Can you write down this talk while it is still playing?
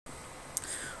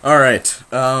Alright,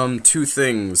 two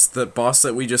things. The boss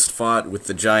that we just fought with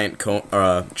the giant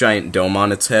dome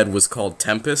on its head was called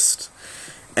Tempest.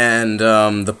 And,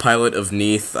 the pilot of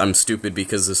Neath, I'm stupid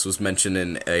because this was mentioned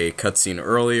in a cutscene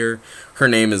earlier, her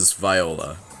name is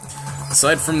Viola.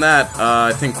 Aside from that,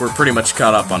 I think we're pretty much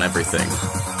caught up on everything.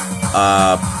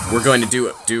 We're going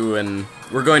to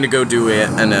we're going to go do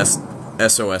an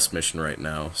SOS mission right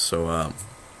now, so,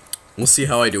 we'll see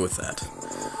how I do with that.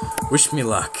 Wish me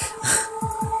luck.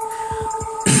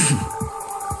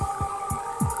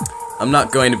 I'm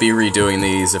not going to be redoing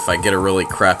these if I get a really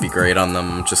crappy grade on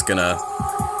them. I'm just gonna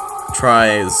try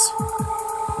as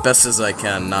best as I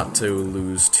can not to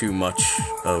lose too much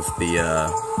of the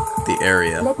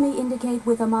area. Let me indicate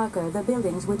with a marker the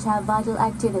buildings which have vital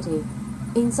activity.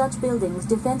 In such buildings,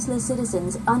 defenseless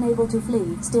citizens unable to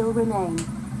flee still remain.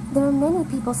 There are many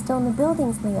people still in the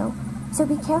buildings, Leo, so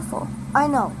be careful. I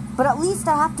know, but at least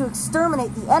I have to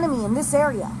exterminate the enemy in this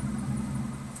area.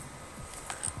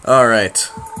 Alright.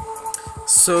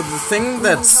 So the thing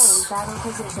that's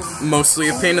mostly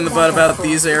a pain in the butt about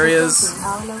these areas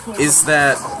is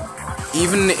that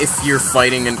even if you're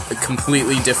fighting a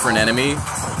completely different enemy,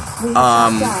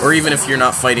 or even if you're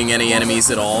not fighting any enemies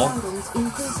at all,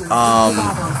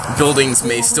 buildings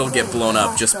may still get blown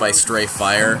up just by stray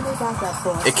fire.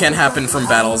 It can happen from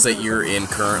battles that you're in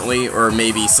currently, or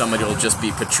maybe somebody will just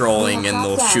be patrolling and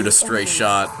they'll shoot a stray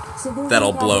shot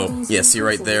that'll blow. Yeah, see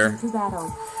right there?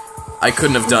 I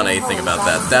couldn't have done anything about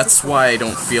that. That's why I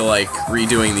don't feel like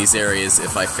redoing these areas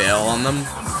if I fail on them.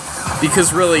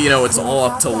 Because really, you know, it's all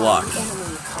up to luck.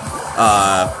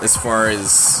 As far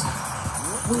as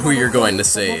who you're going to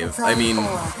save. I mean,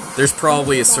 there's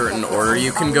probably a certain order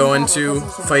you can go into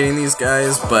fighting these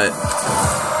guys, but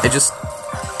I just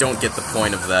don't get the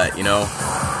point of that, you know?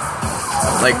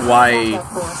 Like,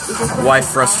 why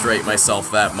frustrate myself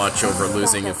that much over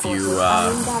losing a few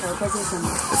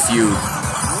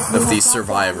of these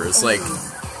survivors? Like,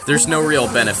 there's no real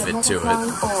benefit to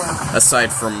it.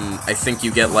 Aside from, I think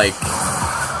you get, like,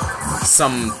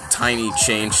 some tiny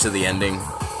change to the ending.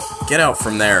 Get out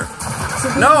from there.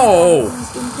 No!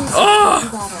 Ah!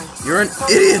 You're an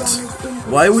idiot!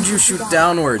 Why would you shoot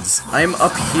downwards? I'm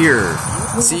up here.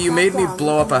 See, you made me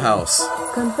blow up a house.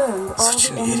 Confirmed,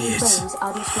 Such an idiot.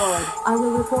 Are destroyed. I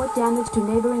will report damage to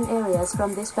neighboring areas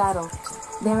from this battle.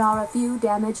 There are a few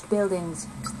damaged buildings.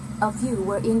 A few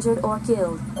were injured or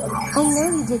killed. I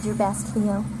know you did your best,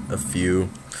 Leo. A few.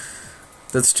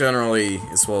 That's generally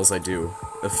as well as I do.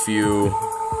 A few.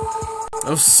 That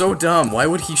was so dumb. Why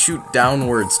would he shoot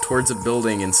downwards towards a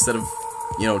building instead of,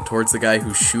 you know, towards the guy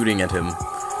who's shooting at him?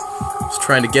 Just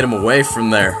trying to get him away from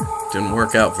there. Didn't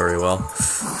work out very well.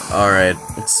 Alright,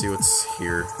 let's see what's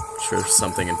here. I'm sure there's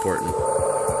something important.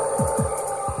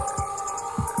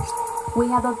 We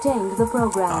have obtained the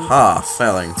program. Aha,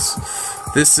 phalanx.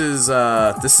 This is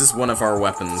one of our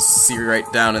weapons. See right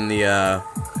down in the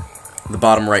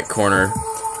bottom right corner.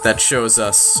 That shows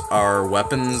us our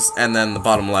weapons, and then the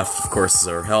bottom left, of course, is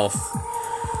our health.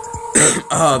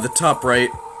 The top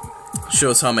right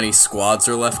shows how many squads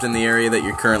are left in the area that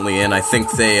you're currently in. I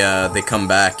think they come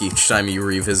back each time you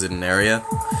revisit an area.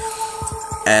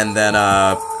 And then,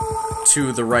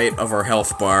 to the right of our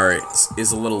health bar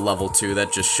is a little level 2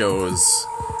 that just shows,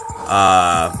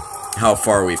 how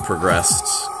far we've progressed,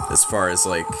 as far as,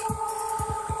 like,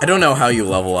 I don't know how you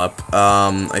level up.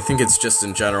 I think it's just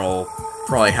in general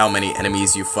probably how many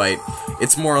enemies you fight.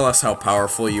 It's more or less how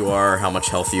powerful you are, how much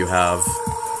health you have.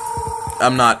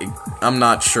 I'm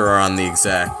not sure on the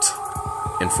exact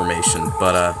information,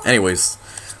 but anyways,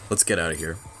 let's get out of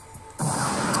here.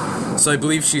 So I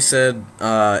believe she said,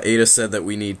 Ada said that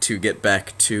we need to get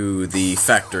back to the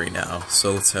factory now,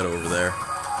 so let's head over there.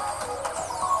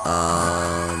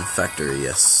 Factory,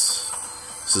 yes.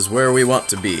 This is where we want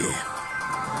to be.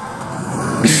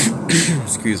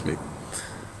 Excuse me.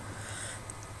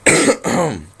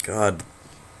 God.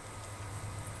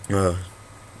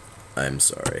 I'm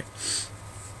sorry.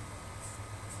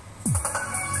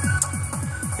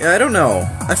 Yeah, I don't know.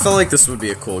 I felt like this would be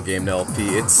a cool game to LP.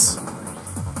 It's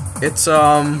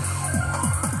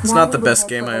not the best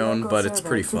game I own, but it's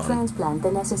pretty fun. Transplant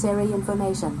the necessary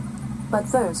information. But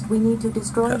first, we need to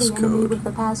destroy the enemy with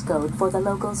the passcode for the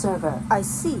local server. I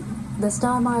see. The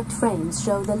star-marked frames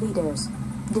show the leaders.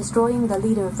 Destroying the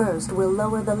leader first will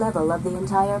lower the level of the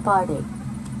entire party.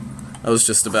 I was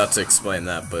just about to explain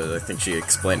that, but I think she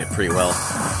explained it pretty well.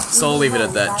 So I'll leave it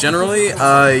at that. Generally,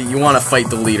 you want to fight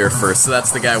the leader first, so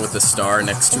that's the guy with the star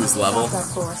next to his level.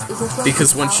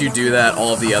 Because once you do that,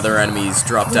 all of the other enemies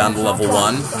drop down to level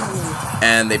 1.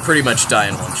 and they pretty much die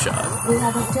in one shot. We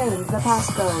have obtained the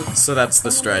passcode. So that's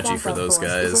the strategy for those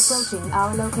guys. Approaching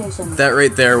our location. That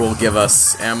right there will give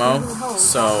us ammo,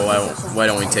 so why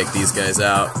don't we take these guys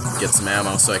out, get some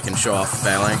ammo so I can show off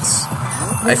Phalanx.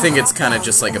 I think it's kind of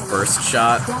just like a burst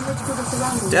shot.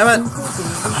 Damn it!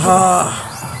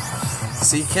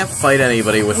 So you can't fight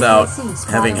anybody without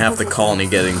having half the colony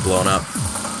getting blown up.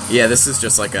 Yeah, this is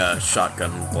just like a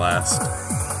shotgun blast,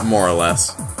 more or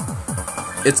less.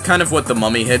 It's kind of what the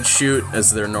mummy heads shoot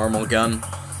as their normal gun.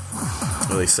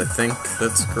 At least I think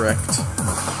that's correct.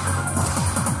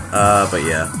 But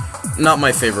yeah. Not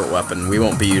my favorite weapon. We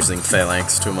won't be using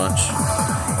Phalanx too much.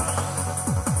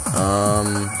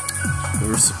 We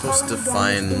were supposed to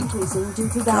find...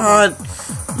 God!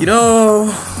 You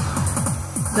know...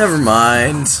 Never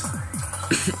mind.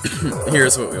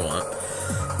 Here's what we want.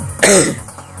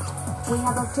 We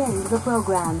have obtained the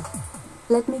program.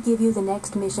 Let me give you the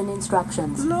next mission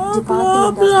instructions. Blah,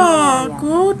 Depart the blah, industrial blah. area.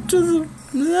 Go to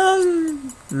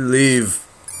the... Leave.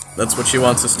 That's what she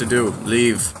wants us to do.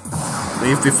 Leave.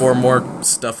 Leave before more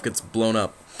stuff gets blown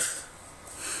up.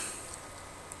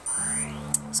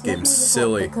 This game's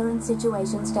silly. The current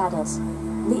situation status.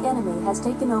 The enemy has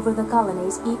taken over the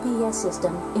colony's EPS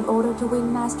system in order to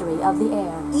win mastery of the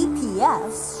air.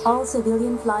 EPS? All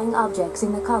civilian flying objects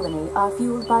in the colony are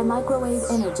fueled by microwave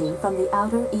energy from the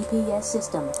outer EPS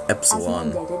system, Epsilon.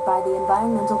 as mandated by the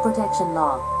Environmental Protection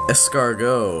Law.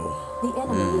 Escargot. The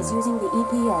enemy is using the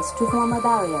EPS to form a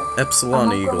barrier.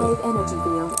 Epsilon a Eagle. microwave energy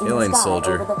field in Alien the sky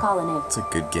soldier. over the colony. It's a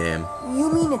good game.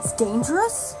 You mean it's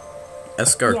dangerous?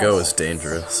 Escargot Yes. is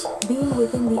dangerous. Being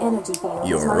within the energy field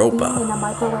Europa. is like being in a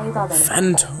microwave oven.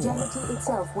 Phantom. Jehuty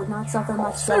itself would not suffer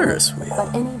much Ferris damage, wheel.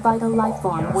 but any vital life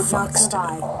form would not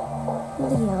Foxtail.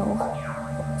 survive. Leo.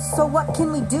 So what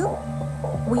can we do?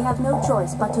 We have no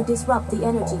choice but to disrupt the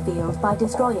energy field by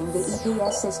destroying the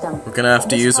EPS system. We're gonna have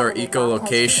to use our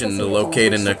echolocation to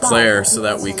locate an eclair so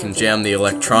that we can jam the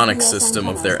electronic system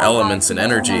of their elements and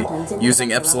energy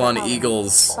using Epsilon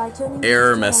Eagle's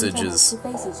error messages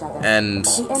and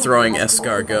throwing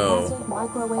escargot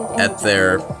at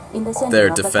their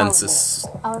defenses,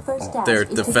 their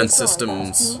defense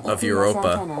systems of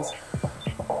Europa.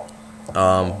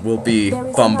 We'll be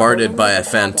bombarded by a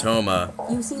phantoma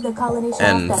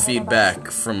and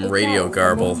feedback from radio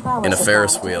garble in a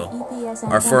Ferris wheel.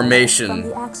 Our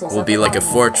formation will be like a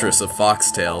fortress of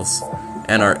foxtails,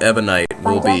 and our ebonite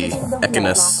will be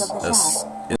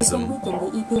Echinosism. Weaken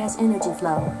the EPS energy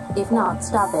flow. If not,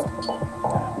 stop it.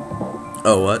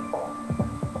 Oh, what?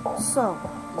 So,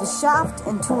 the shaft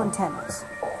and 2 antennas.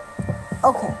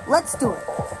 Okay, let's do it.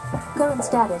 Current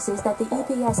status is that the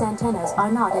EPS antennas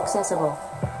are not accessible.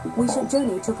 We should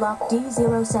journey to block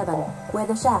D07, where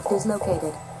the shaft is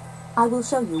located. I will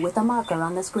show you with a marker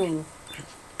on the screen.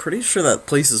 Pretty sure that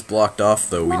place is blocked off,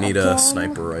 though. We need a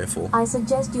sniper rifle. I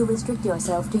suggest you restrict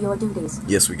yourself to your duties.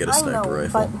 Yes, we get a I sniper know,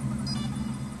 rifle. but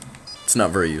It's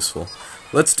not very useful.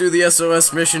 Let's do the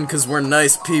SOS mission, because we're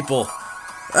nice people.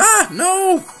 Ah,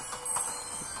 no!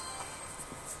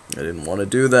 I didn't want to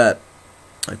do that.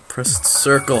 I pressed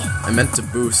circle. I meant to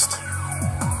boost.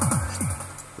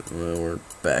 Well, we're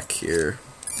back here.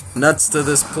 Nuts to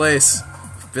this place.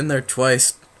 I've been there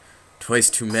twice. Twice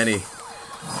too many.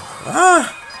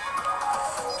 Ah!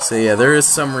 So yeah, there is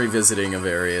some revisiting of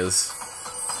areas.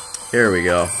 Here we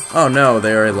go. Oh no,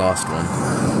 they already lost one.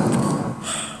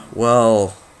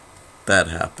 Well, that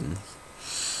happened.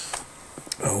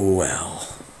 Oh well.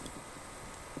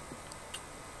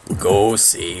 Go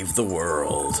save the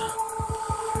world.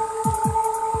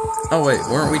 Oh wait,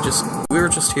 we were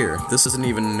just here. This isn't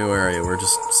even a new area, we're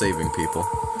just saving people.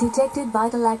 Detected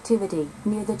vital activity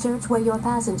near the church where your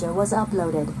passenger was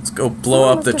uploaded. Let's go blow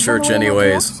up the church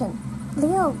anyways.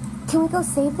 Leo, can we go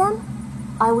save them?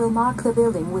 I will mark the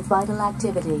building with vital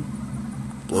activity.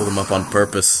 Blow them up on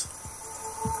purpose.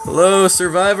 Hello,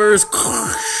 survivors!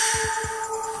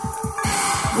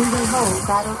 We will hold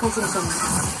battle position.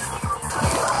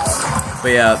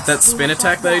 But yeah, that spin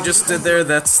attack that I just did there,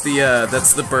 that's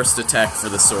the burst attack for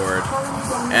the sword.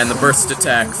 And the burst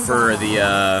attack for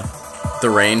the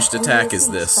ranged attack is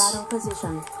this.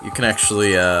 You can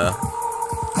actually,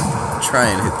 try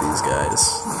and hit these guys.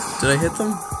 Did I hit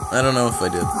them? I don't know if I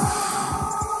did.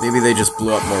 Maybe they just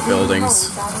blew up more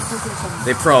buildings.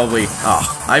 They probably...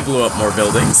 Ah, I blew up more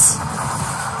buildings.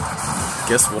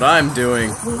 Guess what I'm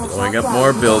doing? Blowing up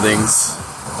more buildings.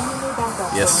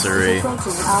 Yes, sirree.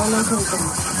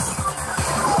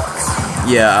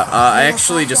 Yeah, I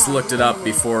actually just looked it up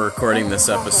before recording this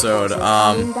episode.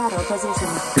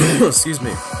 Excuse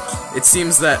me. It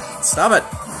seems that... Stop it!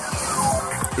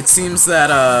 It seems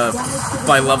that,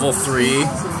 by level 3...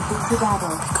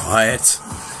 quiet.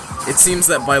 It seems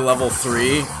that by level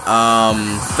 3,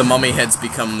 the mummy heads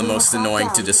become the most annoying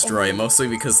to destroy, mostly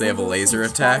because they have a laser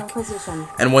attack.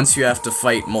 And once you have to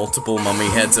fight multiple mummy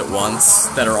heads at once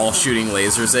that are all shooting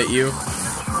lasers at you,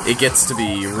 it gets to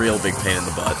be a real big pain in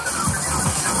the butt.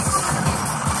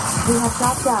 We have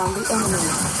shot down the enemy.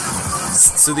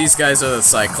 So these guys are the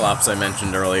Cyclops I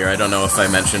mentioned earlier. I don't know if I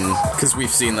mentioned, because we've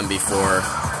seen them before.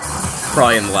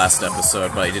 Probably in the last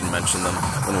episode, but I didn't mention them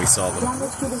when we saw them.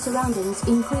 Damage to the surroundings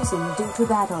increasing due to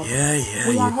battle. Yeah,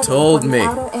 We are you told me. The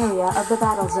outer area of the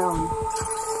battle zone.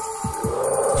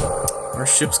 Our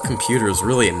ship's computer is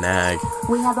really a nag.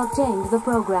 We have obtained the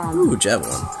program. Ooh,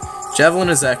 Javelin. Javelin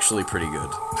is actually pretty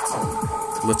good.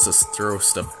 Lets us throw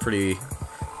stuff pretty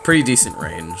decent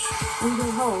range. We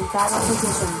will hold battle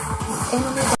position.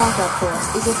 Enemy backup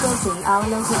force is approaching our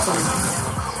location.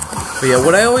 But yeah,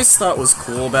 what I always thought was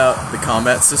cool about the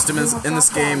combat system in this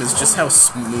game is just how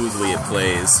smoothly it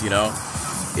plays, you know?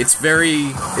 It's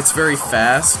very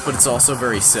fast, but it's also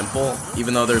very simple,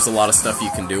 even though there's a lot of stuff you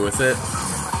can do with it.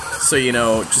 So, you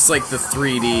know, just like the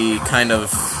 3D kind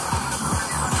of,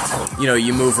 you know,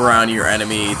 you move around your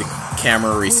enemy, the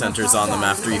camera recenters on them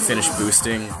after you finish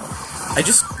boosting. I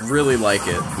just really like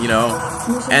it, you know?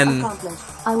 And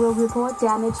I will report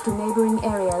damage to neighboring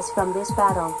areas from this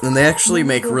battle. And they actually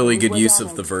make really good use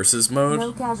of the versus mode.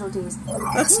 No casualties.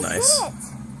 That's nice.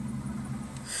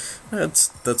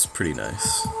 That's pretty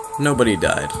nice. Nobody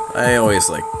died. I always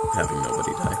like having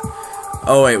nobody die.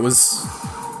 Oh, it was...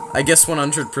 I guess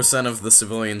 100% of the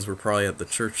civilians were probably at the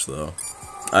church, though.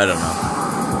 I don't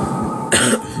know.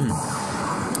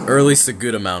 Or at least a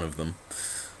good amount of them.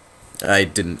 I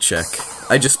didn't check.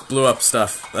 I just blew up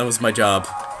stuff. That was my job.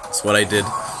 That's what I did.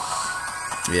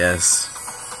 Yes.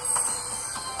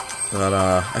 But,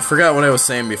 I forgot what I was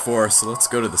saying before, so let's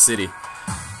go to the city.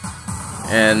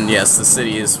 And, yes, the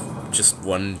city is just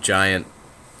one giant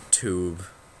tube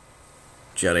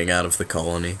jutting out of the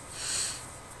colony.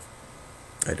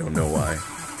 I don't know why.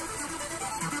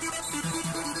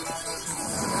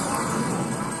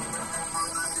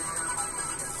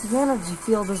 The energy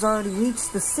field has already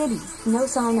reached the city. No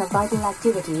sign of vital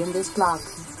activity in this block.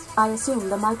 I assume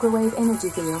the microwave energy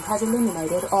field has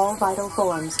eliminated all vital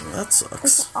forms. That sucks.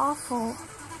 It's awful.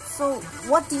 So,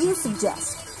 what do you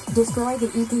suggest? Destroy the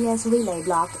EPS relay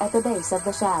block at the base of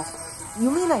the shaft.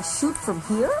 You mean I shoot from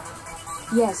here?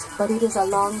 Yes, but it is a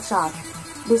long shot.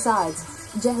 Besides,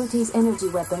 Jehuty's energy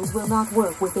weapons will not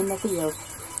work within the field.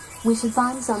 We should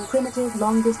find some primitive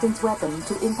long-distance weapon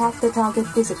to impact the target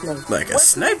physically. Like a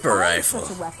sniper rifle.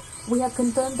 We have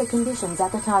confirmed the conditions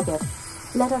at the target.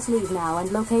 Let us leave now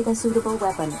and locate a suitable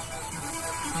weapon.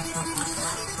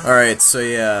 Alright, so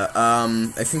yeah,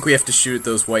 I think we have to shoot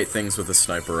those white things with a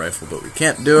sniper rifle, but we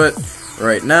can't do it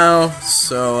right now,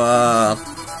 so,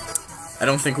 I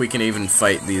don't think we can even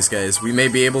fight these guys. We may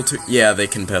be able to... Yeah, they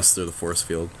can pass through the force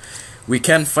field. We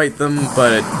can fight them,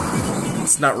 but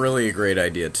it's not really a great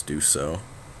idea to do so.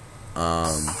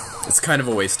 It's kind of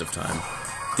a waste of time.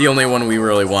 The only one we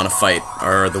really want to fight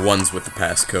are the ones with the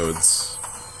passcodes.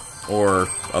 Or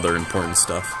other important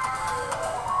stuff.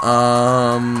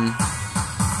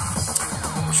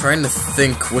 Trying to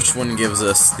think which one gives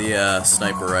us the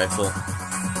sniper rifle.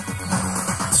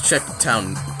 Let's check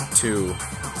Town 2.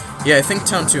 Yeah, I think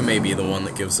Town 2 may be the one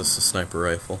that gives us a sniper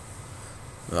rifle.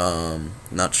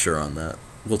 Not sure on that.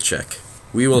 We'll check.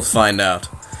 We will find out.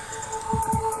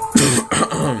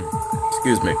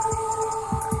 Excuse me.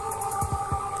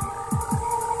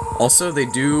 Also, they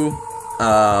do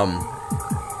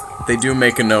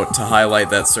make a note to highlight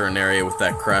that certain area with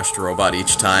that crashed robot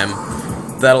each time.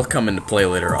 That'll come into play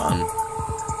later on.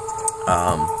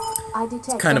 I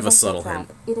detect kind of a vector subtle trap.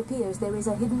 hint. It appears there is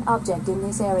a hidden object in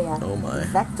this area. Oh my.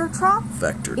 Vector trap?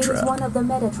 Vector It is trap. one of the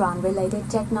Metatron-related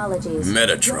technologies.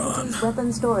 Metatron. Jehuty's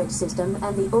weapon storage system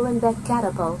and the Urenbeck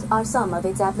catapult are some of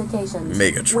its applications.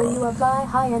 Megatron. When you apply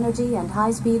high-energy and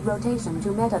high-speed rotation to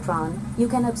Metatron, you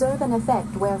can observe an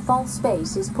effect where false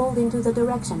space is pulled into the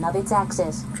direction of its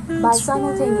axis. By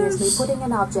simultaneously putting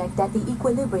an object at the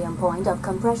equilibrium point of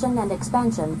compression and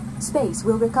expansion, space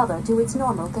will recover to its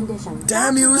normal condition.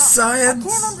 Damn you, I science!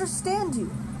 can't understand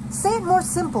you. Say it more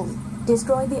simply.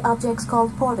 Destroy the objects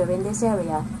called Porter in this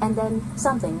area, and then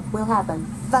something will happen.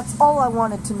 That's all I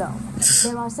wanted to know.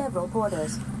 There are several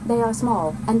porters. They are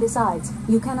small, and besides,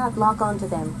 you cannot lock onto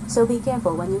them, so be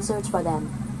careful when you search for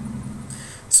them.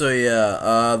 So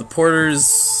yeah, the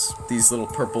porters, these little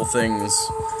purple things,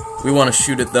 we want to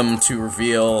shoot at them to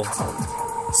reveal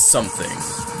something.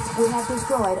 We have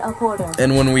destroyed a porter.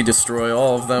 And when we destroy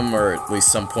all of them, or at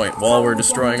least some point while we're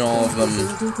destroying all of them,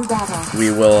 Due to battle. we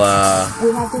will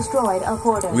We have destroyed a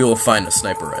porter. we will find a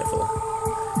sniper rifle.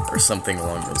 Or something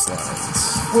along those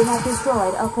lines. We have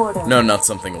destroyed a portal. No, not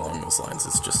something along those lines.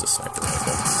 It's just a sniper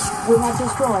rifle. We have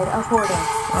destroyed a portal.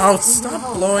 Oh,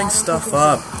 stop blowing stuff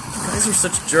up. You guys are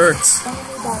such jerks. Enemy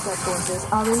backup forces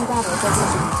are in battle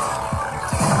position.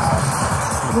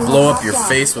 Blow up your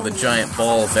face with a giant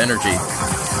ball of energy.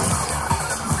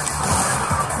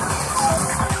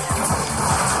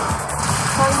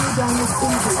 Enemy damage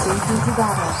increasing due to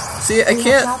battle. See, I We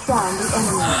can't. have shot down the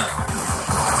enemy.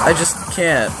 I just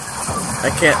can't. I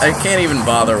can't even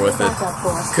bother with it.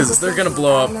 Because they're gonna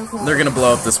blow up. They're gonna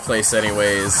blow up this place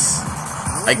anyways.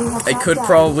 I could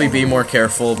probably be more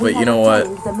careful, but you know what?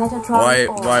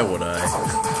 Why would I?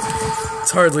 It's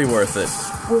hardly worth it.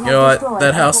 You know what?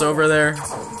 That house over there?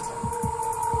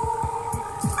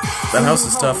 That house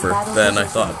is tougher than I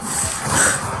thought.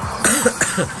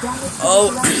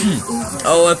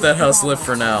 I'll let that house live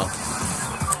for now.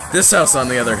 This house, on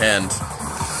the other hand,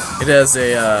 it has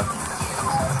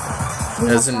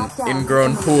an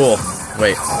ingrown pool.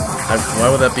 Wait, why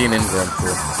would that be an ingrown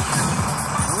pool?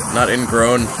 Not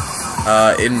ingrown,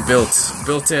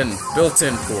 built-in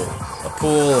pool. A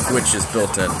pool of which is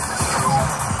built in.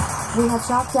 We have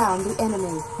shot down the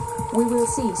enemy. We will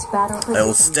cease battle position. I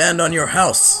will stand on your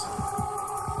house.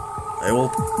 I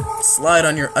will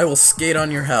skate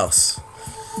on your house.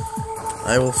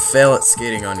 I will fail at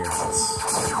skating on your house.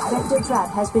 Vector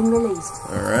trap has been released.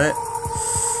 Alright.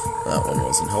 That one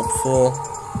wasn't helpful.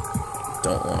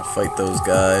 Don't want to fight those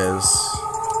guys.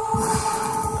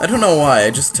 I don't know why,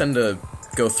 I just tend to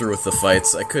go through with the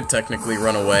fights. I could technically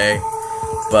run away,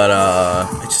 but I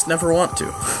just never want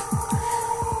to.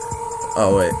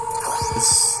 Oh wait.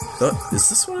 Is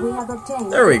this one? We have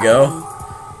obtained There we go.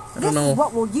 I don't This is know.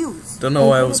 what we'll use. Don't know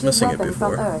why I was missing it Weapon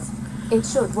from before. Earth. It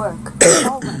should work.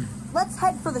 Alright, let's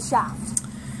head for the shaft.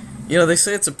 You know, they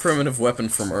say it's a primitive weapon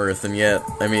from Earth, and yet,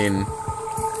 I mean,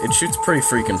 it shoots pretty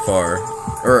freaking far.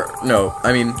 Or, no,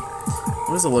 I mean,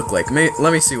 what does it look like?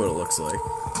 Let me see what it looks like.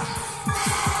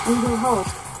 We will hold.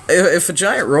 If a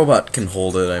giant robot can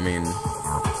hold it, I mean,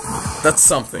 that's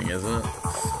something, isn't it?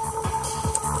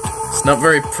 It's not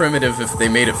very primitive if they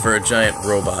made it for a giant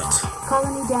robot.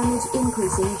 Colony damage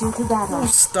increasing due to battle. Oh,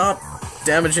 stop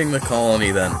damaging the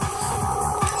colony then.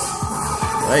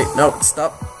 Wait, no,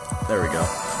 stop. There we go.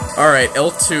 Alright,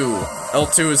 L2.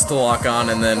 L2 is to lock on,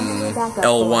 and then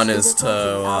L1 is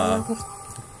to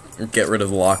get rid of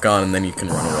the lock on, and then you can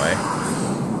run away.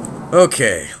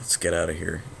 Okay, let's get out of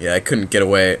here. Yeah, I couldn't get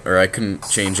away, or I couldn't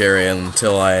change area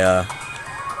until I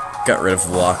got rid of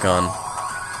the lock on.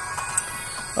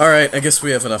 Alright, I guess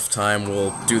we have enough time.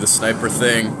 We'll do the sniper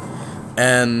thing,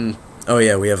 and oh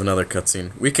yeah, we have another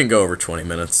cutscene. We can go over 20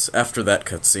 minutes. After that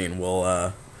cutscene,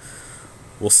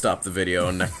 we'll stop the video,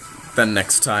 and then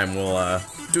next time we'll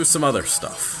do some other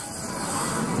stuff.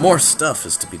 More stuff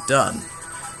is to be done.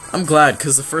 I'm glad,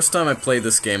 because the first time I played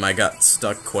this game, I got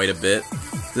stuck quite a bit.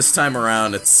 This time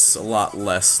around, it's a lot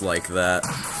less like that.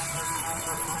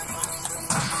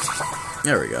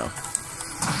 There we go.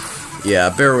 Yeah,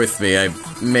 bear with me. I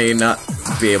may not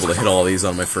be able to hit all these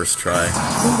on my first try.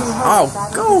 Oh,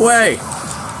 go away!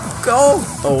 Go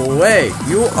away!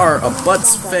 You are a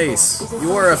butt's face.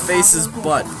 You are a face's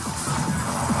butt.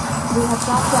 We have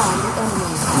shot down the enemy.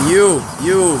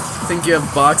 You think you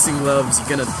have boxing gloves? You're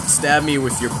gonna stab me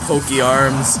with your pokey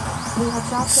arms, We have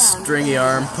shot down stringy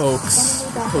arm pokes,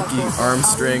 enemy backup pokey forces arm are in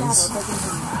strings. battle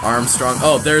position. Armstrong.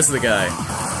 Oh, there's the guy.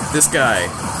 This guy.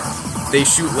 They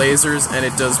shoot lasers and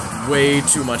it does way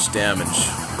too much damage.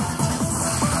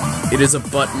 It is a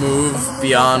butt move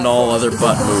beyond all other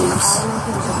butt moves.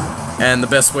 And the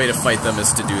best way to fight them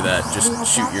is to do that. Just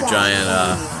shoot your giant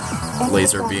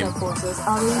laser beam.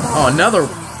 Oh, another.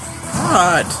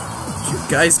 What? You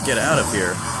guys get out of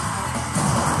here.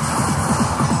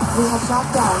 We have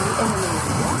shot down the enemy.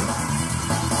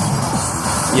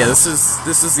 Yeah, this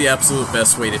is the absolute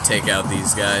best way to take out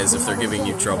these guys if they're giving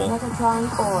you trouble.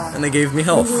 And they gave me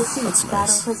health. That's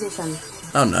nice.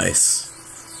 How nice.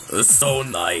 That's so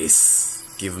nice.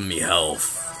 Giving me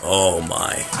health. Oh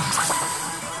my.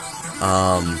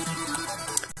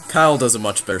 Kyle does a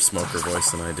much better smoker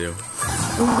voice than I do.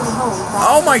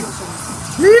 Oh my.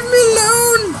 Leave me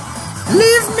alone!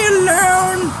 Leave me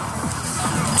alone!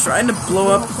 I'm trying to blow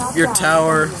up your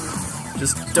tower.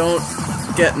 Just don't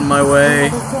get in my way. I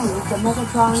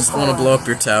just want to blow up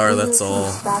your tower, that's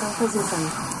all.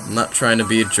 I'm not trying to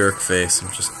be a jerk face.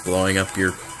 I'm just blowing up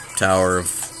your tower of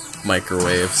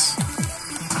microwaves.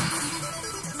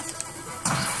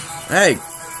 Hey!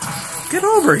 Get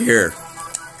over here!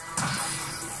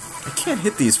 I can't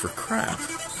hit these for crap.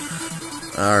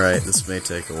 Alright, this may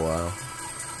take a while.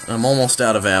 I'm almost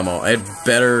out of ammo. I'd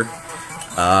better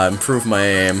improve my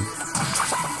aim.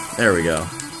 There we go.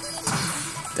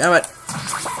 Damn it.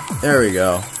 There we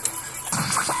go.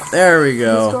 There we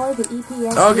go.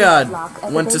 Oh god!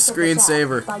 Went to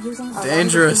screensaver.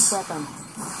 Dangerous.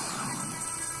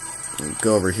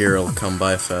 Go over here, it'll come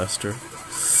by faster.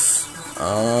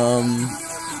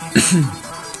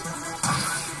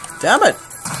 Damn it!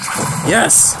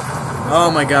 Yes!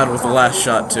 Oh my god, with the last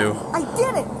shot too. I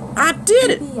did it! I did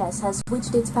it! EPS has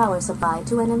switched its power supply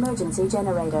to an emergency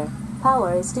generator.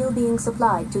 Power is still being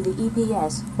supplied to the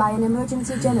EPS by an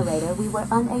emergency generator we were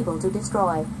unable to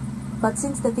destroy. But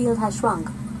since the field has shrunk,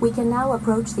 we can now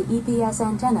approach the EPS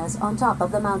antennas on top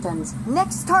of the mountains.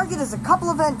 Next target is a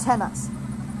couple of antennas.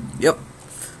 Yep.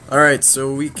 Alright,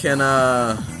 so we can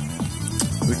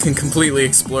completely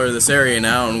explore this area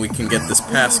now, and we can get this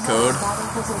passcode.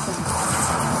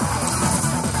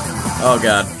 Oh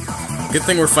god. Good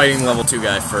thing we're fighting level 2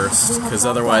 guy first, because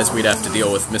otherwise we'd have to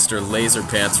deal with Mr.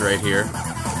 Laserpants right here.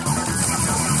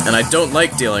 And I don't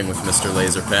like dealing with Mr.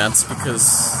 Laserpants,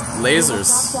 because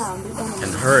lasers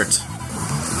can hurt.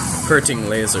 Hurting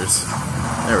lasers.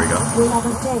 There we go.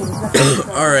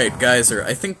 Alright, Geyser.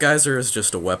 I think Geyser is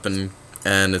just a weapon,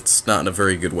 and it's not a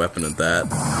very good weapon at that.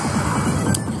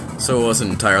 So it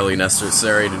wasn't entirely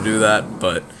necessary to do that,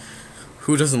 but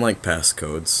who doesn't like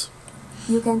passcodes?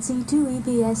 You can see 2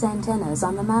 EPS antennas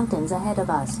on the mountains ahead of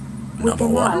us. We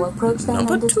can now approach them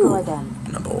and destroy them.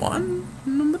 Number 1,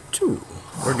 number 2.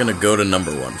 We're gonna go to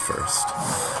number 1 first.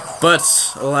 But,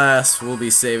 alas, we'll be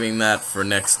saving that for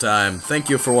next time. Thank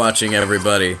you for watching,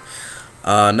 everybody.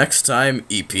 Next time,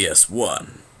 EPS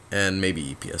 1. And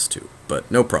maybe EPS 2. But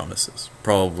no promises.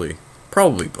 Probably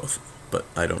both. But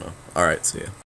I don't know. Alright, see ya.